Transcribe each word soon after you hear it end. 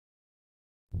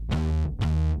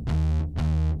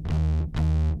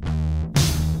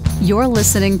You're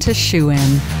listening to Shoe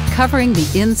In, covering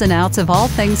the ins and outs of all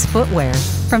things footwear,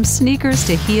 from sneakers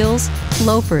to heels,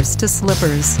 loafers to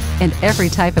slippers, and every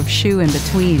type of shoe in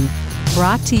between.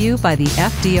 Brought to you by the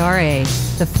FDRA,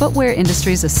 the Footwear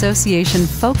Industries Association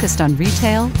focused on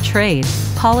retail, trade,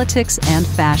 politics, and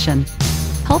fashion,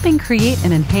 helping create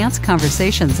and enhance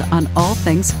conversations on all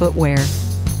things footwear.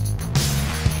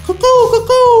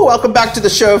 Cuckoo! Welcome back to the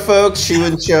show, folks. Shoe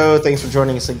In Show. Thanks for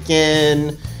joining us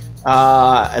again.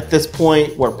 At this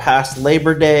point, we're past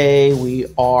Labor Day. We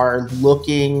are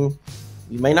looking,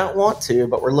 you may not want to,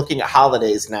 but we're looking at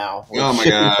holidays now. Oh my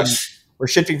gosh. We're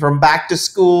shifting from back to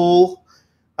school.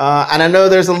 And I know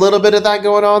there's a little bit of that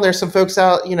going on. There's some folks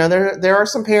out, there are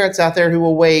some parents out there who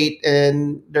will wait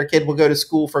and their kid will go to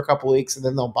school for a couple of weeks and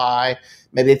then they'll buy.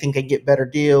 Maybe they think they get better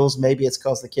deals. Maybe it's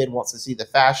because the kid wants to see the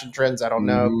fashion trends. I don't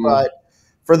know. But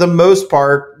for the most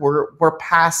part, we're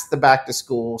past the back to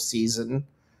school season.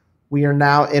 We are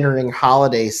now entering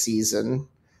holiday season.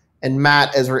 And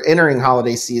Matt, as we're entering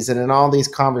holiday season and all these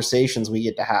conversations we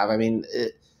get to have, I mean,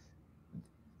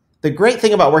 the great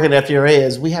thing about working at FDRA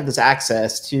is we have this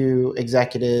access to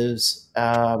executives.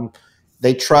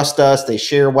 They trust us. They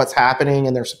share what's happening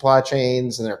in their supply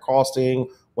chains and their costing,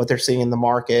 what they're seeing in the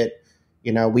market.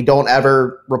 We don't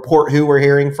ever report who we're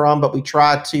hearing from, but we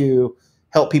try to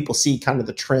help people see kind of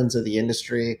the trends of the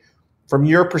industry. From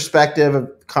your perspective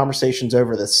of conversations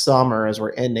over the summer as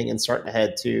we're ending and starting to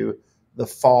head to the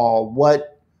fall,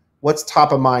 what's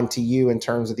top of mind to you in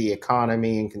terms of the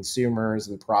economy and consumers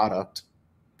and product?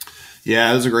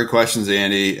 Yeah, those are great questions,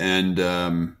 Andy.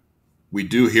 And we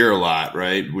do hear a lot,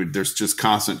 right? There's just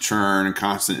constant churn and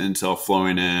constant intel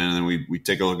flowing in. And we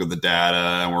take a look at the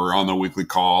data and we're on the weekly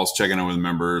calls, checking in with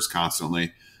members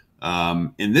constantly.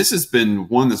 And this has been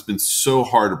one that's been so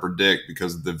hard to predict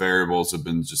because the variables have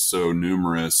been just so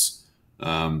numerous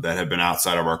that have been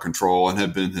outside of our control and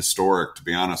have been historic, to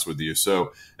be honest with you.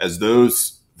 So as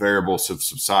those variables have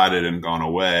subsided and gone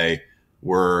away,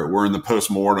 we're in the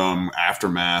postmortem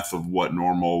aftermath of what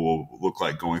normal will look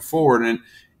like going forward.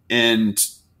 And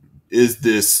is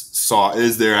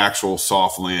there actual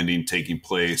soft landing taking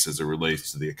place as it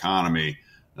relates to the economy?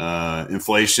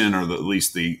 Inflation, or at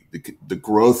least the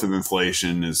growth of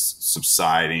inflation, is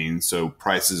subsiding. So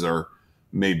prices are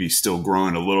maybe still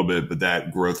growing a little bit, but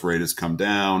that growth rate has come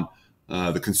down.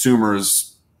 The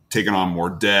consumer's taken on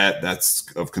more debt.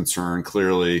 That's of concern,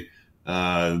 clearly.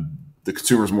 The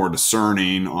consumer's more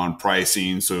discerning on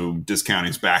pricing, so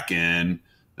discounting's back in.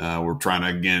 We're trying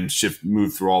to, again,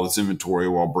 move through all this inventory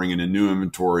while bringing in new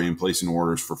inventory and placing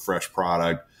orders for fresh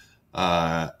product.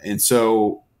 And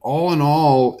so all in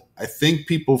all, I think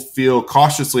people feel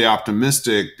cautiously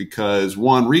optimistic because,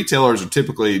 one, retailers are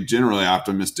typically generally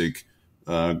optimistic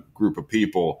group of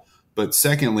people. But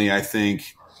secondly, I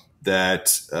think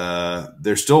that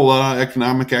there's still a lot of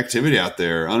economic activity out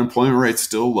there. Unemployment rate's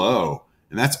still low.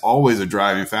 And that's always a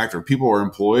driving factor. If people are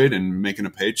employed and making a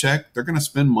paycheck, they're going to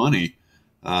spend money.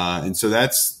 And so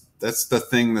that's the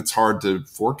thing that's hard to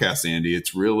forecast, Andy.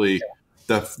 It's really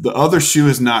the other shoe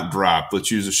has not dropped.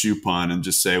 Let's use a shoe pun and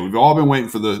just say we've all been waiting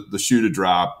for the shoe to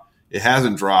drop. It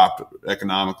hasn't dropped,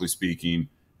 economically speaking.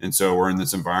 And so we're in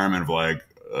this environment of like,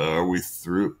 are we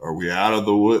out of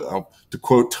the wood? To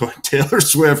quote Taylor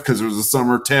Swift, because it was a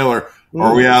summer Taylor,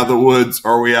 are we out of the woods?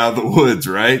 Are we out of the woods?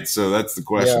 Right. So that's the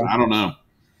question. Yeah. I don't know.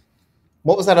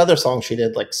 What was that other song she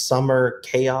did? Like Summer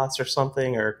Chaos or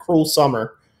something, or Cruel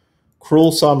Summer?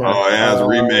 Cruel Summer. Oh, yeah, it's a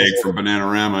remake from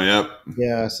Bananarama. Yep.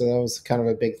 Yeah, so that was kind of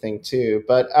a big thing too.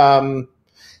 But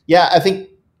yeah, I think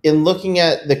in looking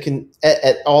at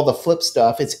at all the flip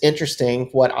stuff, it's interesting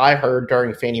what I heard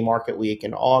during Fanny Market Week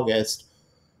in August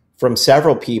from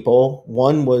several people.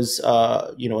 One was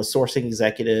a sourcing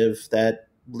executive that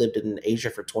lived in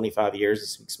Asia for 25 years and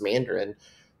speaks Mandarin.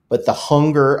 But the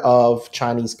hunger of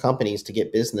Chinese companies to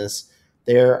get business,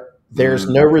 there's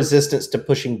no resistance to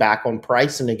pushing back on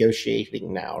price and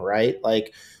negotiating now, right?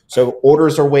 Like, so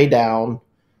orders are way down,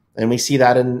 and we see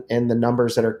that in the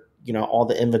numbers that are, all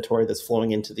the inventory that's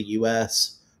flowing into the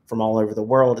U.S. from all over the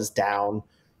world is down.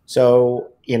 So,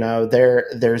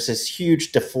 there's this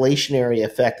huge deflationary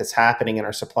effect that's happening in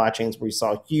our supply chains where we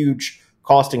saw huge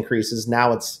cost increases.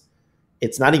 Now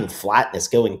it's not even flat, and it's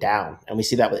going down. And we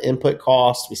see that with input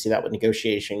costs. We see that with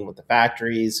negotiation with the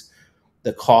factories.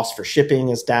 The cost for shipping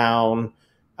is down.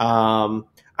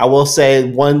 I will say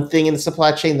one thing in the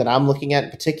supply chain that I'm looking at in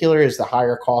particular is the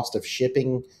higher cost of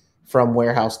shipping from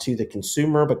warehouse to the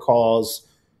consumer, because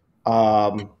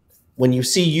when you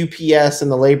see UPS and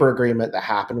the labor agreement that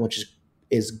happened, which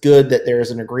is good that there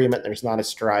is an agreement, there's not a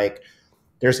strike,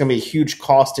 there's going to be a huge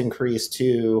cost increase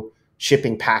to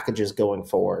shipping packages going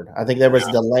forward. I think there was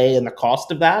a delay in the cost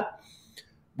of that.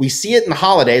 We see it in the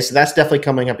holidays, so that's definitely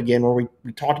coming up again, where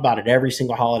we talked about it every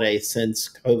single holiday since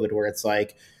COVID, where it's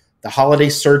like the holiday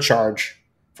surcharge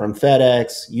from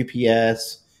FedEx,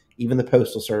 UPS, even the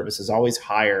Postal Service is always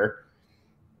higher.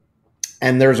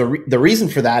 And the reason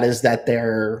for that is that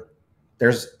there's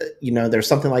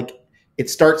something like, it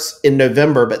starts in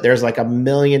November, but there's like 1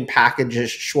 million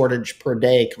packages shortage per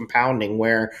day compounding,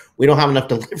 where we don't have enough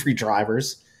delivery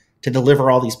drivers to deliver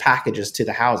all these packages to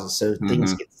the houses. So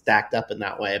things get stacked up in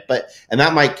that way. And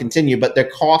that might continue, but the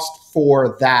cost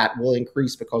for that will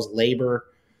increase because labor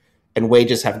and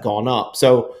wages have gone up.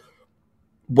 So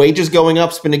wages going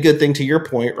up's been a good thing, to your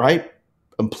point, right?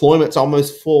 Employment's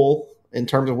almost full in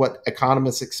terms of what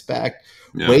economists expect.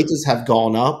 Yeah. Wages have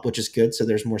gone up, which is good. So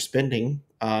there's more spending,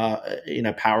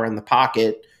 power in the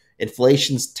pocket.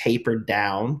 Inflation's tapered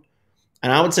down.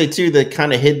 And I would say too, the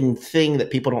kind of hidden thing that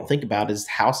people don't think about is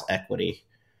house equity.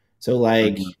 So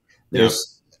like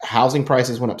there's housing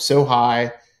prices went up so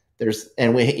high.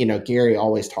 Gary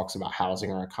always talks about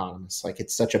housing, our economists. Like,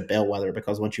 it's such a bellwether,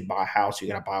 because once you buy a house, you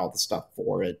got to buy all the stuff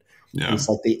for it. Yeah. It's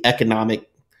like the economic,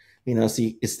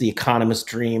 it's the economist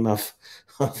dream of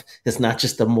it's not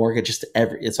just the mortgage,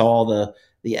 it's all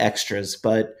the extras.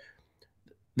 But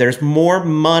there's more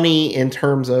money in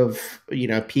terms of,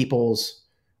 people's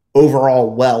overall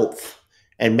wealth,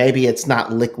 and maybe it's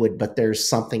not liquid, but there's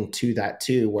something to that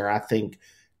too, where I think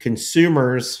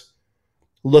consumers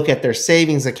look at their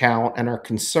savings account and are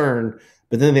concerned,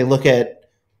 but then they look at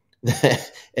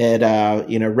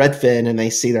Redfin and they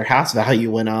see their house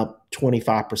value went up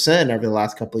 25% over the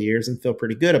last couple of years and feel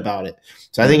pretty good about it.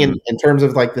 So I think in terms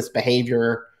of like this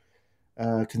behavior,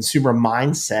 consumer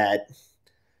mindset,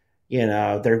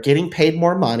 they're getting paid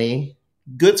more money.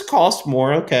 Goods cost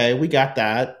more. Okay, we got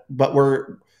that. But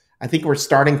I think we're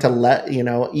starting to let,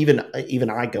 even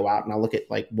I go out and I look at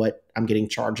like what I'm getting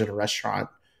charged at a restaurant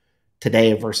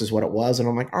today versus what it was. And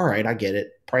I'm like, all right, I get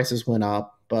it. Prices went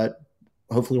up, but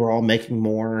hopefully we're all making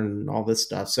more and all this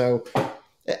stuff. So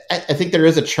I think there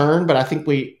is a churn, but I think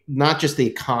not just the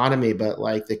economy, but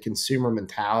like the consumer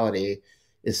mentality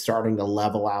is starting to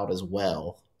level out as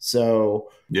well.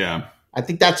 So yeah, I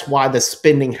think that's why the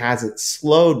spending hasn't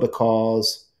slowed,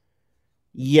 because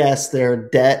yes, their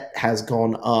debt has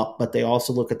gone up, but they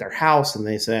also look at their house and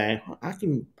they say, I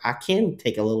can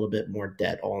take a little bit more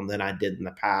debt on than I did in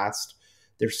the past.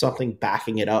 There's something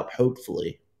backing it up,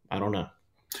 hopefully. I don't know.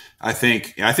 I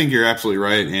think you're absolutely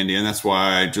right, Andy. And that's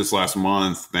why just last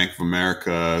month, Bank of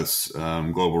America's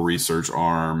global research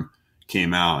arm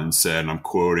came out and said, and I'm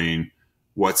quoting,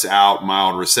 "What's out,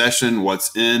 mild recession.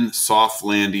 What's in, soft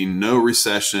landing, no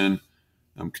recession."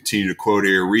 Continue to quote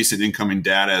here, "Recent incoming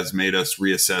data has made us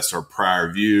reassess our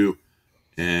prior view,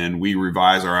 and we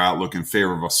revise our outlook in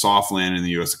favor of a soft landing in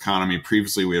the U.S. economy.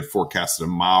 Previously, we had forecasted a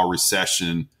mild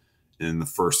recession in the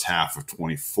first half of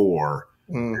 24.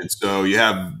 And so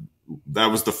that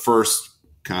was the first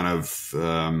kind of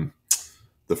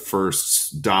the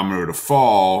first domino to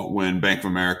fall when Bank of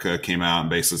America came out and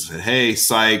basically said, hey,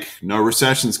 psych, no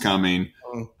recession's coming,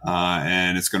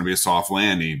 and it's going to be a soft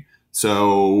landing.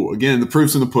 So again, the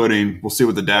proof's in the pudding. We'll see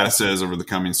what the data says over the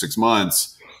coming 6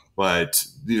 months. But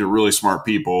these are really smart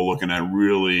people looking at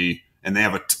and they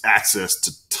have access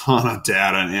to a ton of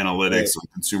data and analytics on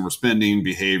consumer spending,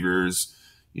 behaviors,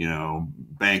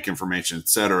 bank information, et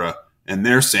cetera. And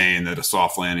they're saying that a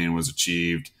soft landing was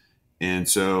achieved. And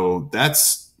so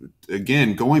that's,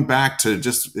 again, going back to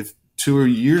just if 2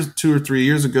 or 3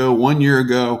 years ago, 1 year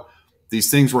ago,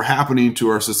 these things were happening to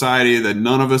our society that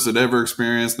none of us had ever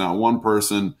experienced. Not one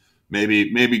person,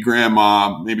 maybe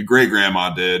grandma, maybe great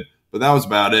grandma did, but that was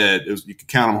about it. You could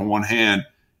count them on one hand.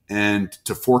 And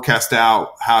to forecast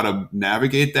out how to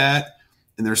navigate that,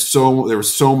 and there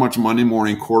was so much Monday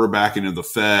morning quarterbacking of the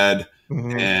Fed,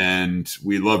 and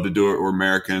we love to do it. We're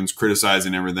Americans,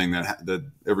 criticizing everything that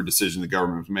every decision the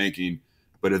government was making.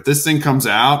 But if this thing comes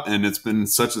out and it's been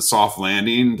such a soft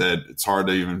landing that it's hard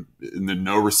to and then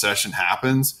no recession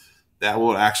happens, that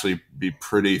will actually be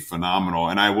pretty phenomenal.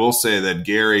 And I will say that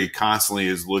Gary constantly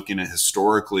is looking at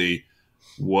historically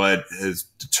what has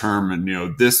determined,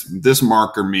 this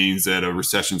marker means that a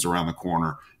recession's around the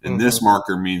corner, and this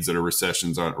marker means that a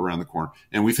recession's around the corner.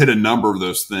 And we've hit a number of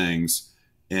those things.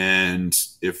 And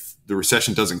if the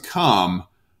recession doesn't come,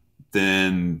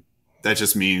 then that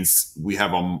just means we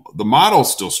have the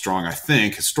model's still strong, I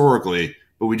think, historically,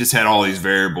 but we just had all these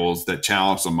variables that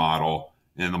challenged the model,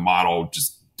 and the model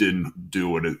just didn't do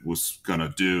what it was going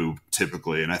to do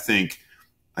typically. And I think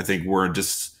we're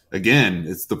just, again,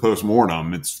 it's the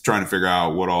postmortem. It's trying to figure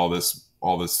out what all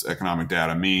this economic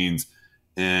data means.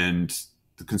 And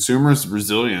the consumer's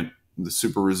resilient, the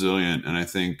super resilient. And I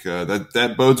think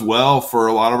that bodes well for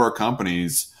a lot of our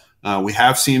companies. We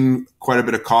have seen quite a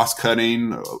bit of cost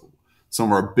cutting. Some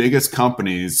of our biggest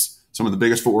companies, some of the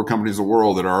biggest footwear companies in the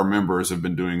world that are our members have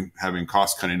been having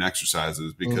cost cutting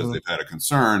exercises because they've had a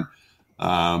concern.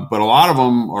 But a lot of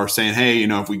them are saying, hey, you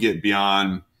know, if we get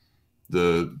beyond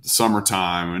the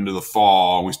summertime into the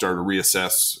fall and we start to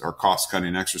reassess our cost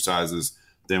cutting exercises,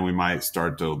 then we might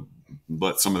start to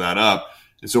let some of that up.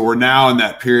 And so we're now in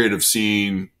that period of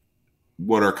seeing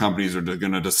what our companies are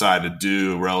going to decide to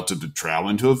do relative to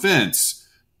traveling to events,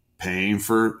 paying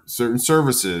for certain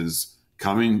services,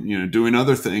 coming, you know, doing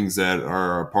other things that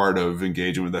are a part of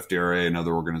engaging with FDRA and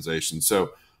other organizations. So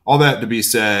all that to be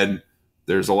said,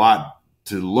 there's a lot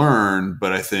to learn,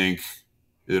 but I think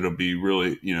it'll be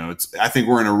really, you know, I think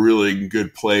we're in a really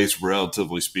good place,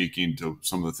 relatively speaking, to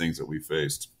some of the things that we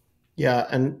faced. Yeah.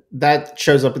 And that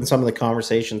shows up in some of the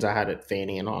conversations I had at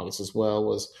Fannie in August as well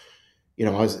was, you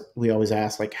know, we always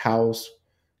ask, like, how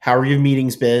are your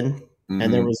meetings been? Mm-hmm.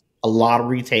 And there was a lot of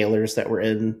retailers that were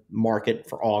in market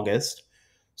for August.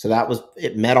 So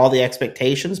it met all the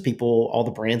expectations. All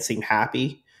the brands seemed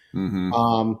happy.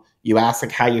 Mm-hmm. You ask,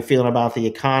 like, how you feeling about the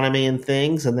economy and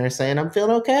things, and they're saying, I'm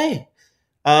feeling okay.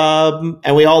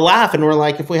 And we all laugh, and we're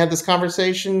like, if we had this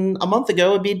conversation a month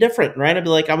ago, it'd be different, right? I'd be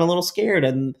like, I'm a little scared,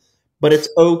 but it's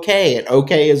okay. And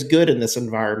okay is good in this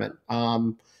environment.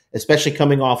 Especially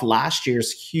coming off last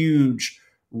year's huge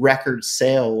record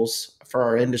sales for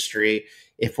our industry.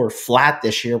 If we're flat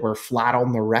this year, we're flat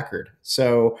on the record.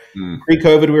 So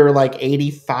pre-COVID, we were like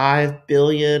 85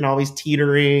 billion, always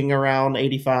teetering around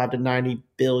 85 to 90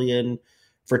 billion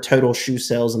for total shoe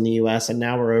sales in the US. And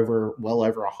now we're well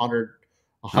over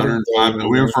 105 billion.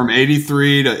 We went from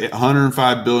 83 to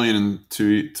 105 billion in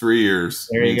 3 years.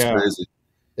 There you go. Crazy.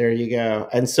 There you go.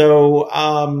 And so,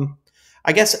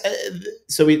 I guess,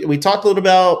 so we talked a little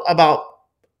bit about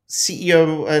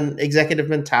CEO and executive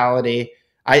mentality.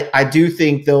 I do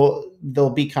think there'll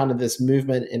be kind of this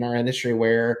movement in our industry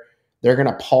where they're going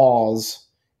to pause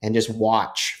and just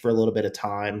watch for a little bit of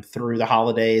time through the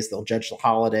holidays. They'll judge the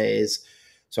holidays.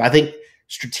 So I think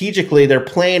strategically they're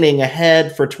planning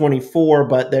ahead for 24,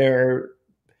 but they're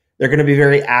going to be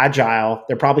very agile.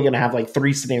 They're probably going to have like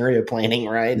 3 scenario planning,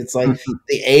 right? It's like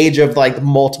the age of like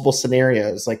multiple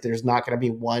scenarios. Like there's not going to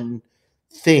be one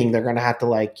thing. They're going to have to,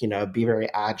 like, you know, be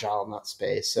very agile in that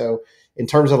space. So in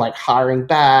terms of like hiring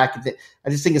back, I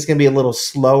just think it's going to be a little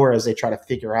slower as they try to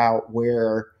figure out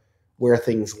where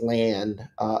things land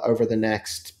over the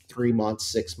next 3 months,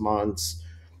 6 months.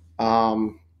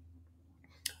 And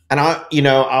I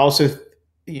also,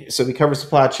 so we cover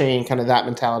supply chain, kind of that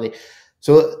mentality.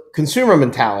 So consumer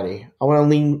mentality, I want to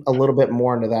lean a little bit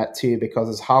more into that too, because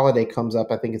as holiday comes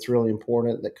up, I think it's really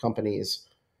important that companies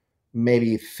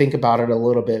maybe think about it a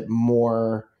little bit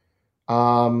more.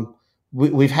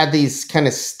 We've had these kind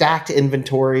of stacked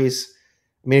inventories.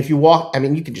 I mean,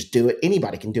 you can just do it.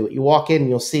 Anybody can do it. You walk in and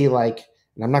you'll see, like,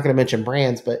 and I'm not going to mention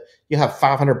brands, but you have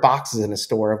 500 boxes in a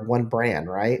store of one brand,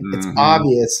 right? Mm-hmm. It's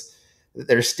obvious that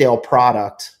there's stale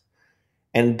product.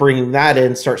 And bringing that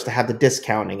in starts to have the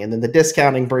discounting. And then the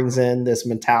discounting brings in this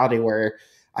mentality where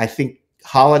I think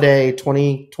holiday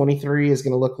 2023 is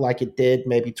going to look like it did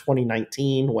maybe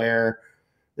 2019, where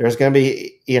there's going to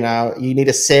be, you need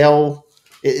a sale.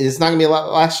 It's not going to be like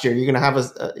last year. You're going to have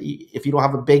if you don't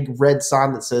have a big red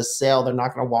sign that says sale, they're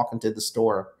not going to walk into the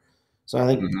store. So I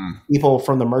think people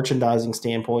from the merchandising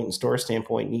standpoint and store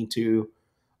standpoint need to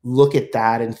look at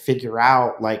that and figure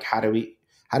out, like, how do we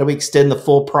extend the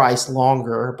full price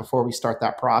longer before we start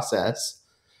that process?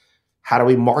 How do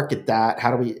we market that?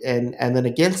 And then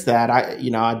against that, I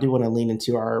do want to lean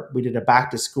into we did a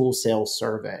back to school sales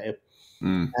survey.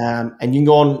 And you can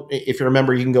go on, if you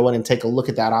remember, you can go in and take a look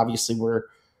at that. Obviously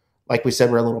like we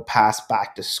said, we're a little past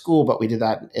back to school, but we did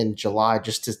that in July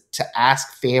just to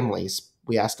ask families.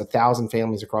 We asked 1,000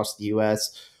 families across the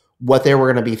US what they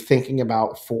were going to be thinking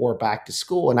about for back to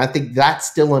school. And I think that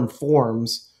still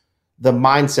informs the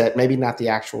mindset, maybe not the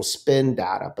actual spend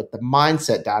data, but the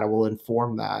mindset data will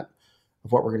inform that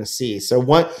of what we're going to see. So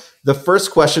the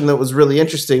first question that was really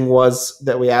interesting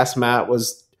that we asked Matt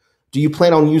was, do you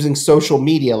plan on using social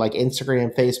media like Instagram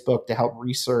and Facebook to help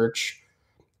research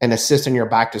and assist in your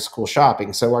back to school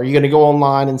shopping? So are you going to go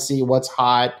online and see what's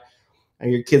hot? Are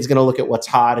your kids going to look at what's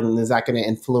hot? And is that going to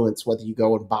influence whether you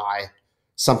go and buy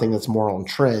something that's more on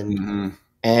trend? Mm-hmm.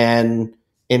 And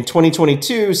in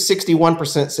 2022,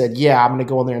 61% said, yeah, I'm going to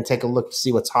go in there and take a look to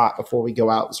see what's hot before we go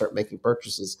out and start making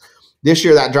purchases. This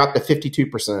year, that dropped to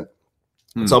 52%.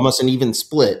 It's almost an even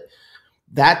split.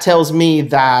 That tells me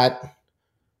that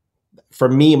for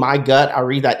me, my gut, I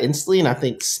read that instantly and I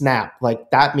think snap.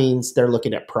 Like that means they're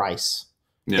looking at price.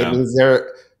 Yeah. It means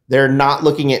they're not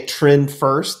looking at trend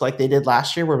first like they did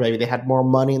last year, where maybe they had more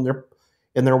money in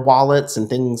their wallets and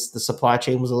things. The supply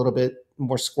chain was a little bit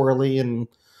more squirrely,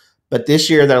 but this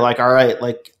year they're like, all right,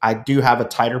 like I do have a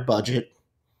tighter budget.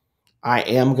 I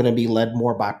am going to be led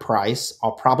more by price.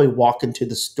 I'll probably walk into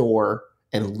the store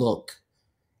and look,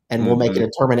 and we'll make a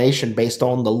determination based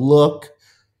on the look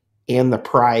and the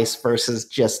price versus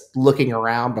just looking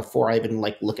around before I even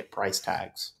like look at price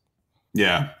tags.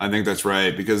 Yeah, I think that's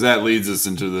right, because that leads us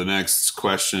into the next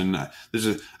question.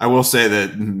 I will say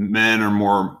that men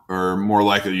are more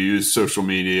likely to use social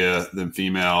media than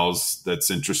females. That's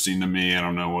interesting to me. I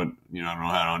don't know I don't know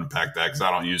how to unpack that because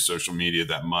I don't use social media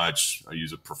that much. I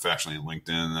use it professionally at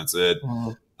LinkedIn, and that's it.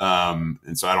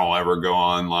 And so I don't ever go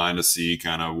online to see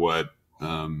kind of what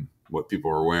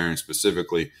people are wearing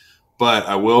specifically. But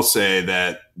I will say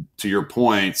that, to your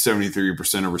point,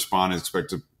 73% of respondents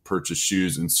expect to purchase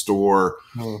shoes in store.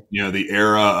 The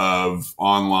era of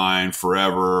online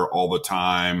forever, all the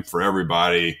time for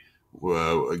everybody,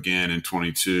 again in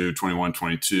 21,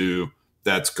 22,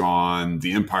 that's gone.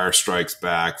 The Empire Strikes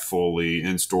Back fully.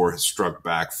 In-store has struck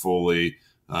back fully.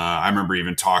 I remember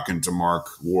even talking to Mark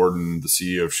Warden, the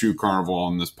CEO of Shoe Carnival,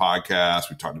 on this podcast.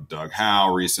 We talked to Doug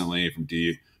Howe recently from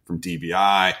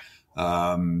DBI.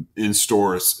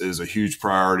 In-store is a huge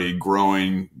priority.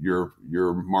 Growing your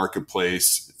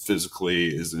marketplace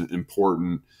physically is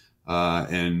important,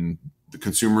 and the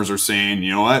consumers are saying,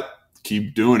 you know what,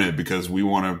 keep doing it because we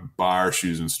want to buy our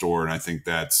shoes in store. And I think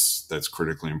that's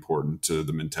critically important to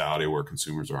the mentality where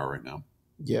consumers are right now.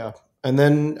 Yeah, and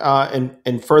then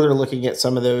and further looking at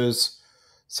some of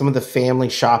the family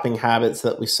shopping habits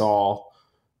that we saw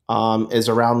is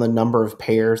around the number of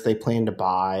pairs they plan to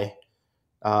buy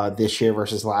this year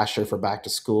versus last year for back to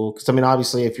school. Because I mean,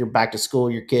 obviously, if you're back to school,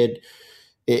 your kid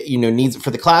needs it for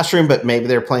the classroom, but maybe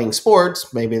they're playing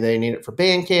sports, maybe they need it for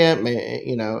band camp,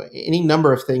 any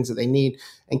number of things that they need.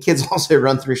 And kids also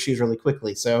run through shoes really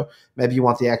quickly, so maybe you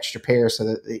want the extra pair so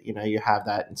that you have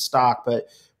that in stock. But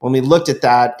when we looked at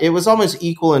that, it was almost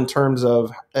equal in terms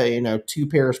of 2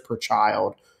 pairs per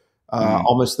child.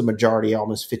 Almost the majority,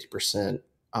 almost 50%,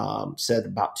 said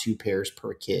about 2 pairs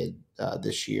per kid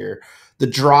this year. The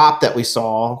drop that we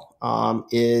saw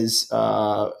is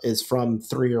from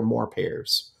 3 or more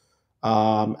pairs,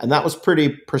 and that was pretty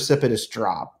precipitous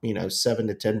drop. 7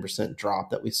 to 10% drop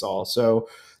that we saw. So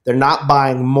they're not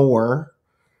buying more.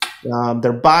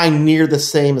 They're buying near the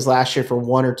same as last year for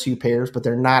 1 or 2 pairs, but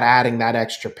they're not adding that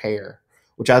extra pair,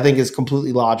 which I think is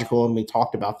completely logical. And we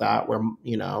talked about that, where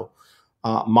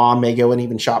mom may go and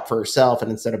even shop for herself,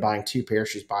 and instead of buying 2 pairs,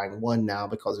 she's buying 1 now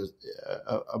because it's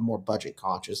a more budget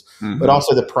conscious. But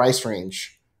also the price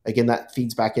range. Again, that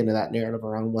feeds back into that narrative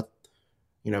around what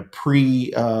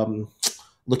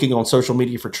looking on social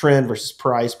media for trend versus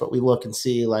price. But we look and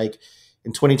see, like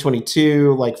in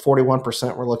 2022, like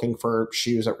 41% were looking for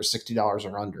shoes that were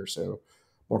 $60 or under, so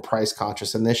more price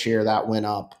conscious. And this year that went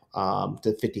up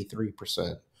to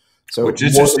 53%. So what's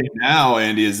interesting now,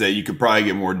 Andy, is that you could probably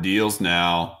get more deals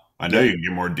now. I know you can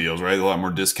get more deals, right? A lot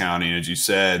more discounting, as you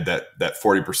said. That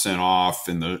 40% off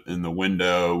in the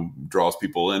window draws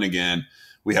people in again.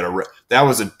 We had that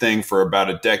was a thing for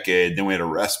about a decade. Then we had a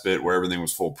respite where everything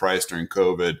was full price during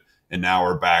COVID, and now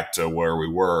we're back to where we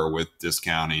were with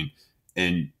discounting.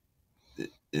 And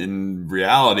in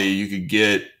reality,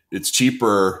 it's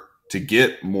cheaper to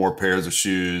get more pairs of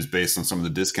shoes based on some of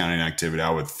the discounting activity, I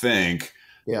would think.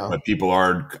 Yeah. But people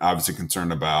are obviously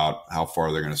concerned about how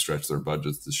far they're going to stretch their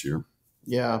budgets this year.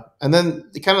 Yeah. And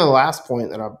then the last point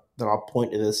that I'll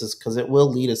point to this is because it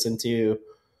will lead us into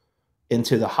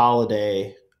the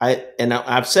holiday.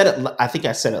 I've said it, I think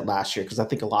I said it last year because I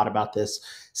think a lot about this.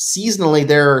 Seasonally,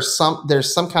 there's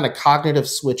some kind of cognitive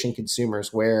switch in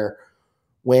consumers where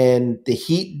when the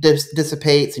heat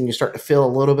dissipates and you start to feel a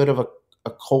little bit of a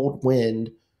cold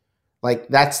wind, like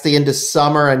that's the end of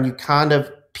summer, and you kind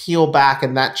of peel back,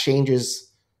 and that changes,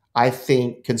 I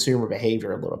think, consumer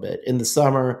behavior a little bit. In the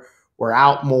summer, we're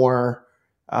out more,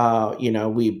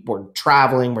 we're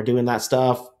traveling, we're doing that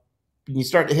stuff. When you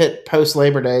start to hit post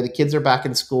Labor Day, the kids are back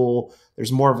in school.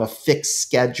 There's more of a fixed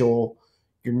schedule.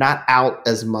 You're not out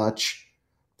as much.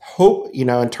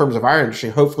 In terms of our industry,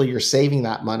 hopefully you're saving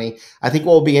that money. I think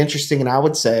what will be interesting, and I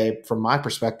would say from my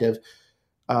perspective,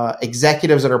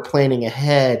 executives that are planning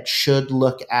ahead should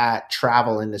look at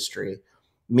travel industry.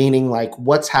 Meaning, like,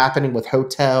 what's happening with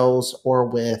hotels or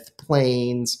with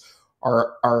planes?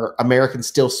 Are Americans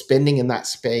still spending in that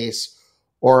space,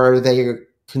 or are they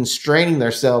constraining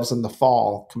themselves in the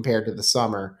fall compared to the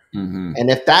summer? Mm-hmm. And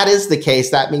if that is the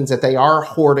case, that means that they are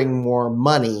hoarding more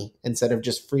money instead of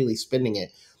just freely spending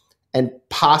it. And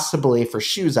possibly for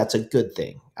shoes, that's a good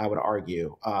thing, I would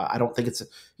argue. I don't think it's,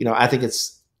 I think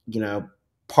it's,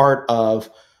 part of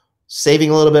saving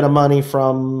a little bit of money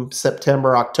from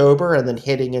September, October, and then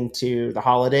hitting into the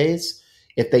holidays.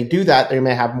 If they do that, they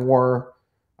may have more,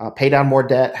 pay down more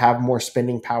debt, have more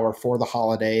spending power for the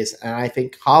holidays. And I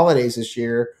think holidays this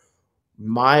year,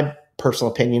 my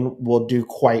personal opinion, will do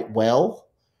quite well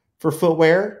for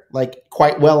footwear, like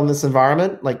quite well in this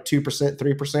environment, like 2%,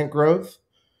 3% growth.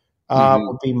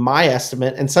 Would be my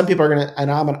estimate. And some people are going to,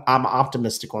 and I'm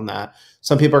optimistic on that.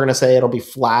 Some people are going to say it'll be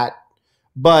flat.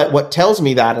 But what tells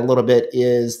me that a little bit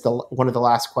is one of the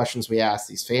last questions we asked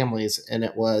these families. And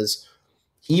it was,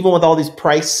 even with all these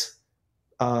price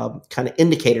kind of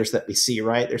indicators that we see,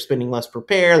 right? They're spending less per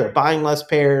pair, they're buying less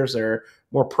pairs, they're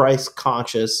more price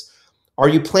conscious. Are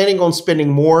you planning on spending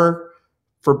more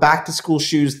for back to school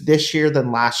shoes this year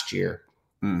than last year?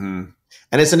 Mm-hmm.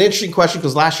 And it's an interesting question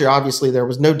because last year, obviously, there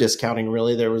was no discounting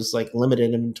really. There was like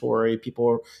limited inventory.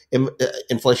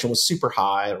 Inflation was super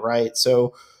high, right?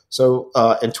 So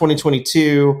in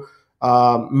 2022,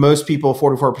 most people,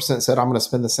 44% said, I'm going to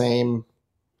spend the same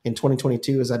in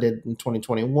 2022 as I did in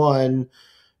 2021.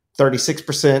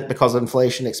 36% because of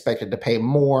inflation expected to pay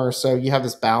more. So you have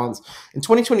this balance. In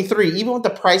 2023, even with the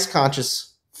price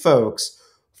conscious folks,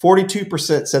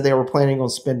 42% said they were planning on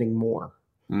spending more.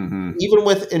 Mm-hmm. Even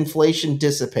with inflation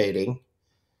dissipating.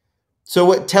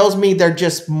 So it tells me they're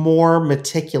just more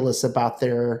meticulous about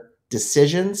their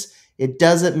decisions. It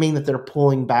doesn't mean that they're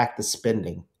pulling back the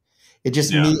spending. It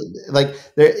just means like,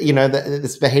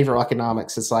 this behavioral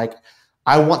economics. It's like,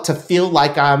 I want to feel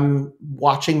like I'm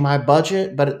watching my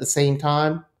budget, but at the same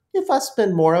time, if I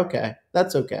spend more, okay,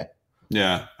 that's okay.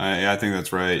 Yeah, I think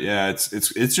that's right. Yeah,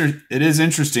 it is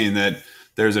interesting that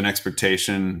there's an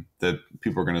expectation that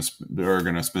people are going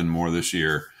to spend more this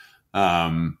year.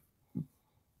 I'm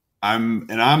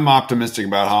optimistic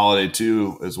about holiday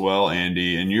too as well,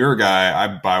 Andy. And you're a guy,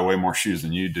 I buy way more shoes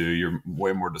than you do. You're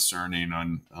way more discerning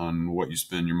on what you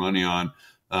spend your money on.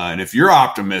 And if you're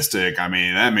optimistic, I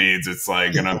mean, that means it's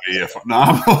like going to be a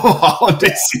phenomenal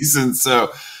holiday season.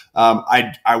 So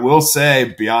I will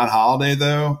say beyond holiday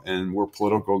though, and we're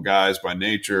political guys by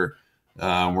nature,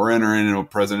 we're entering into a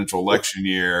presidential election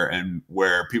year and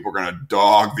where people are going to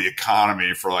dog the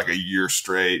economy for like a year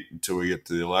straight until we get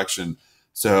to the election.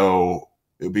 So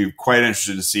it would be quite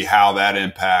interesting to see how that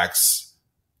impacts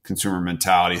consumer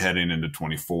mentality heading into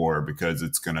 24, because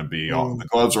it's going to be all the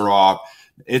gloves are off.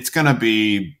 It's going to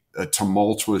be a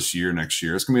tumultuous year next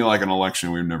year. It's going to be like an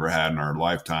election we've never had in our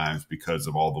lifetimes because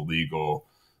of all the legal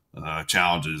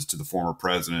challenges to the former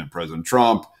president, President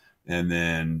Trump. And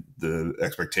then the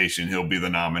expectation he'll be the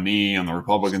nominee on the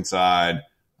Republican side.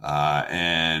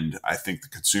 And I think the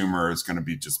consumer is going to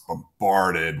be just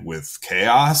bombarded with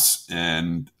chaos.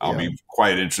 And I'll be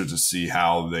quite interested to see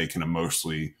how they can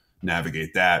emotionally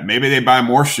navigate that. Maybe they buy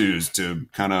more shoes to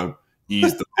kind of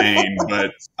ease the pain,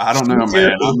 but I don't know,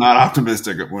 man. I'm not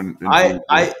optimistic.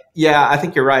 I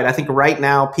think you're right. I think right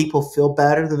now people feel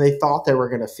better than they thought they were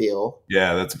going to feel.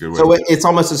 Yeah, that's a good way. So it's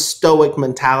almost a stoic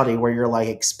mentality where you're like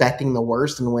expecting the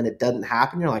worst, and when it doesn't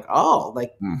happen, you're like, oh,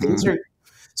 like things are.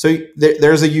 So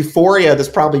there's a euphoria that's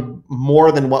probably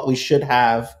more than what we should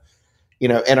have, in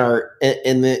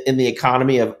the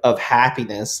economy of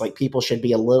happiness. Like people should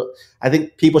be I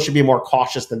think people should be more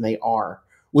cautious than they are,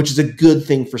 which is a good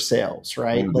thing for sales,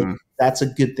 right? Like that's a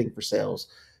good thing for sales.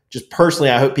 Just personally,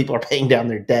 I hope people are paying down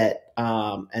their debt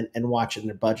and watching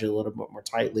their budget a little bit more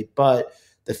tightly. But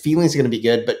the feeling's going to be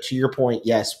good. But to your point,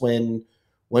 yes, when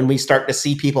we start to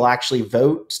see people actually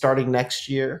vote starting next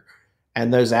year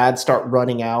and those ads start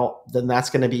running out, then that's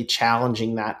going to be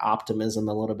challenging that optimism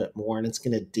a little bit more, and it's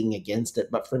going to ding against it.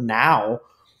 But for now,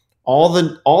 all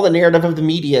the narrative of the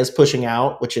media is pushing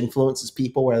out, which influences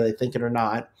people whether they think it or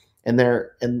not. And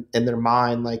they're in their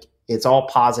mind, like it's all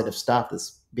positive stuff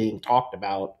that's being talked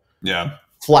about. Yeah.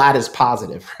 Flat is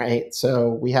positive, right?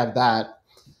 So we have that.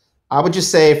 I would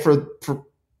just say for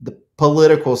the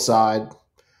political side,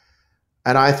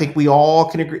 and I think we all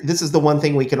can agree, this is the one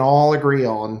thing we can all agree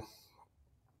on.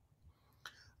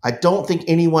 I don't think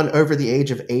anyone over the age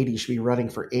of 80 should be running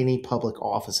for any public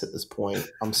office at this point.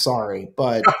 I'm sorry,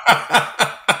 but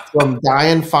from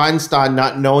Dianne Feinstein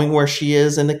not knowing where she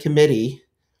is in the committee,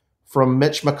 from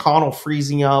Mitch McConnell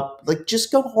freezing up, like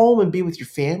just go home and be with your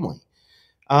family.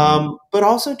 But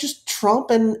also just Trump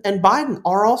and Biden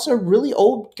are also really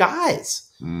old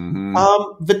guys.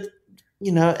 But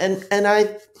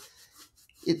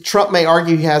Trump may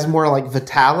argue he has more like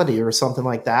vitality or something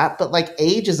like that, but like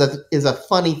age is a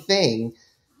funny thing.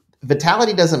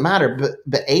 vitality doesn't matter,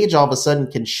 but age all of a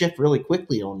sudden can shift really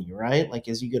quickly on you, right? Like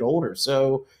as you get older.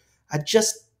 So I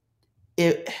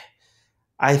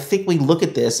think we look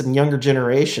at this and younger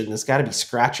generation that's got to be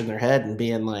scratching their head and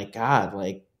being like, God,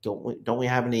 like, don't we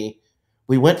have any,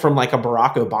 we went from like a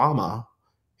Barack Obama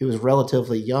who was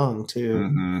relatively young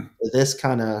to this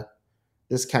kind of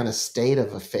state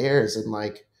of affairs. And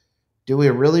like, do we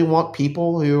really want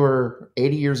people who are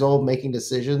 80 years old making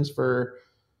decisions for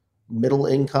middle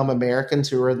income Americans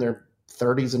who are in their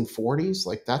 30s and 40s?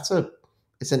 Like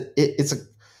it's a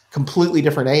completely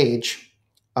different age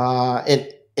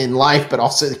in life, but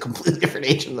also a completely different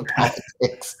age in the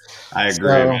politics. I agree,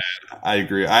 man. I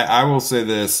agree. I will say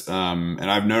this,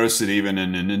 and I've noticed it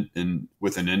even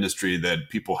with an industry that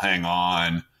people hang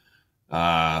on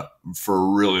for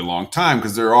a really long time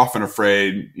because they're often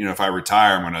afraid, if I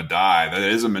retire, I'm going to die. That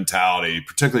is a mentality,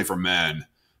 particularly for men.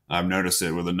 I've noticed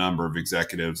it with a number of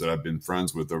executives that I've been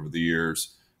friends with over the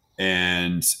years.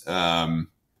 And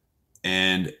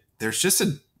there's just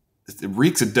it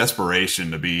reeks of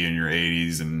desperation to be in your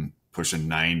 80s and pushing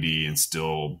 90 and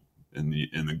still in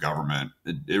the government.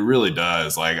 It really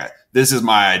does. Like, this is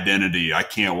my identity. I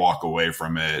can't walk away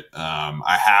from it.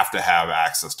 I have to have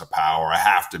access to power. I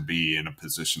have to be in a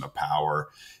position of power.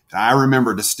 And I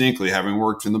remember distinctly, having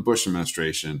worked in the Bush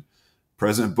administration,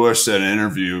 President Bush said in an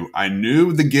interview, I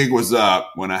knew the gig was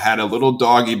up when I had a little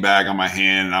doggy bag on my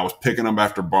hand and I was picking up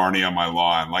after Barney on my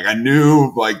lawn. Like, I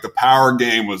knew like the power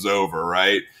game was over,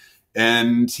 right?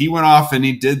 And he went off and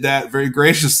he did that very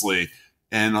graciously.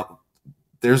 And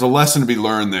there's a lesson to be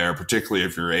learned there, particularly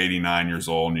if you're 89 years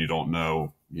old and you don't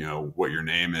know, what your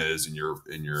name is and you're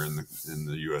in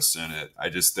the U.S. Senate. I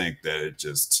just think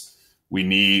that we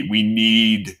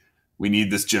need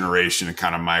this generation to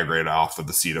kind of migrate off of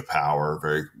the seat of power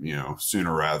very,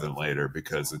 sooner rather than later,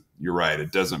 because you're right.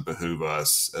 It doesn't behoove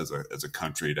us as a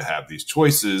country to have these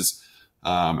choices.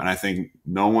 And I think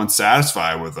no one's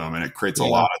satisfied with them, and it creates a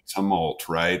lot of tumult,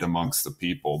 right, amongst the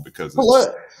people because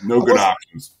there's no good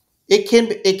options. It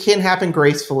can happen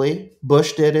gracefully.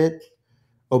 Bush did it.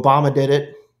 Obama did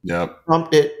it. Yep.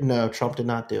 Trump did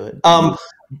not do it.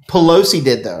 Pelosi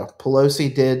did, though.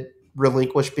 Pelosi did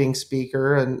relinquish being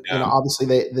speaker, and obviously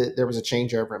there was a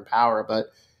changeover in power, but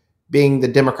being the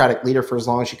Democratic leader for as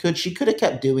long as she could have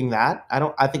kept doing that.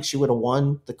 I think she would have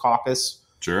won the caucus.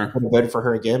 Sure. Would have voted for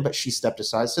her again, but she stepped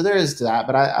aside. So there is that.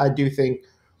 But I do think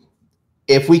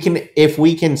if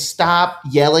we can stop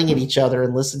yelling at each other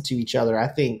and listen to each other, I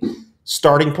think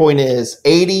starting point is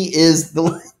 80 is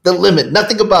the limit,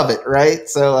 nothing above it, right?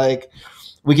 So like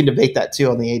we can debate that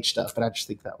too on the age stuff, but I just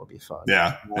think that would be fun.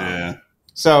 Yeah.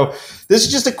 So this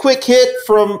is just a quick hit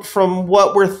from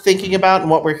what we're thinking about and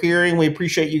what we're hearing. We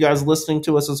appreciate you guys listening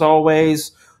to us as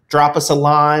always. Drop us a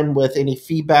line with any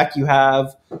feedback you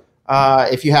have.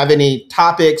 If you have any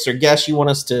topics or guests you want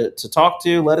us to talk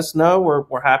to, let us know.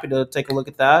 We're happy to take a look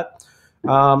at that.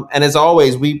 And as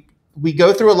always, we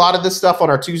go through a lot of this stuff on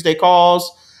our Tuesday calls.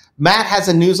 Matt has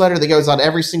a newsletter that goes on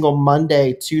every single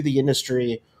Monday to the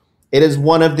industry. It is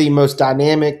one of the most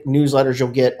dynamic newsletters you'll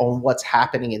get on what's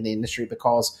happening in the industry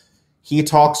because he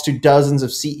talks to dozens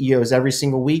of CEOs every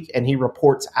single week and he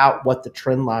reports out what the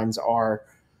trend lines are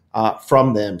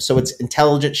from them. So it's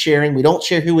intelligent sharing. We don't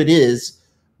share who it is,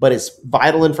 but it's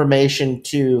vital information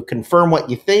to confirm what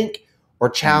you think or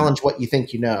challenge what you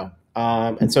think you know.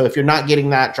 And so if you're not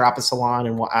getting that, drop us a line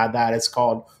and we'll add that. It's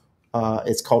called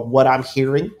What I'm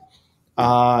Hearing.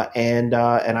 And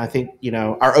I think,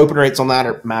 our open rates on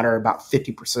that matter about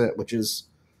 50%, which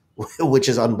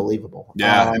is unbelievable.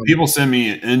 Yeah. People send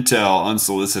me intel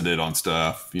unsolicited on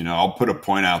stuff. I'll put a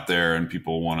point out there and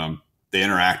people they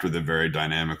interact with it very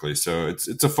dynamically. So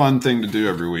it's a fun thing to do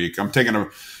every week. I'm taking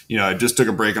I just took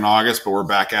a break in August, but we're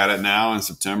back at it now in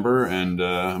September, and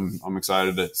I'm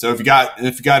excited. So if you got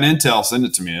intel, send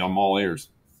it to me. I'm all ears.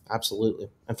 Absolutely.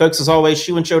 And folks, as always,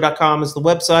 shoeandshow.com is the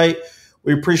website.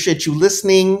 We appreciate you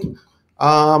listening.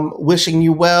 Wishing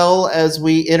you well as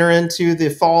we enter into the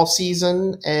fall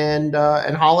season and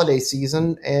holiday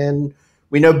season. And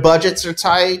we know budgets are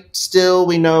tight still.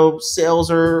 We know sales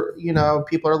are,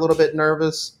 people are a little bit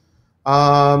nervous.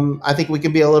 I think we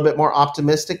can be a little bit more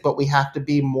optimistic, but we have to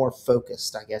be more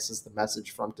focused, I guess, is the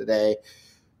message from today.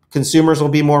 Consumers will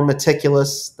be more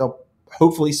meticulous. They'll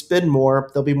hopefully spend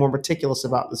more. They'll be more meticulous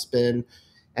about the spend.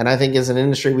 And I think as an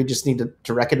industry, we just need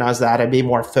to recognize that and be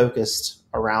more focused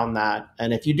around that.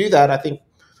 And if you do that, I think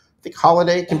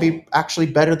holiday can be actually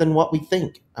better than what we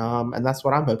think. And that's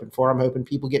what I'm hoping for. I'm hoping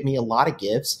people get me a lot of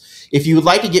gifts. If you would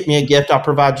like to get me a gift, I'll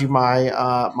provide you my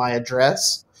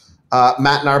address.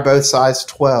 Matt and I are both size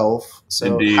 12.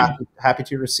 So happy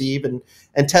to receive and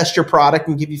test your product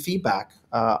and give you feedback.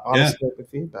 honest and open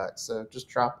feedback. So just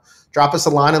drop us a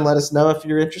line and let us know if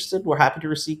you're interested. We're happy to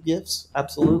receive gifts.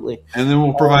 Absolutely. And then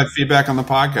we'll provide feedback on the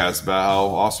podcast about how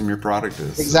awesome your product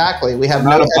is. Exactly. We have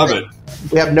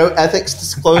we have no ethics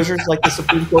disclosures like the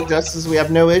Supreme Court justices. We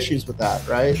have no issues with that,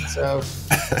 right? So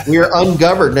we are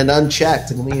ungoverned and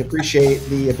unchecked, and we appreciate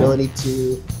the ability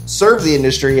to serve the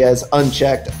industry as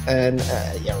unchecked. And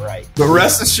yeah, right. But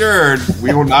rest assured,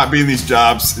 we will not be in these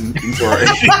jobs into our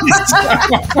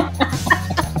 80s.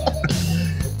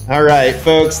 All right,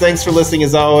 folks. Thanks for listening.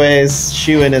 As always,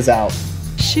 Shoe In is out.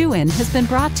 Shoe In has been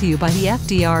brought to you by the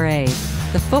FDRA,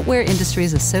 the Footwear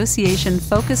Industries Association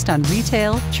focused on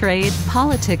retail, trade,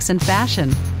 politics, and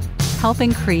fashion,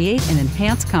 helping create and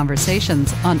enhance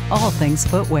conversations on all things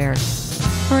footwear.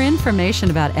 For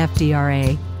information about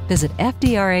FDRA, visit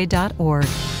fdra.org.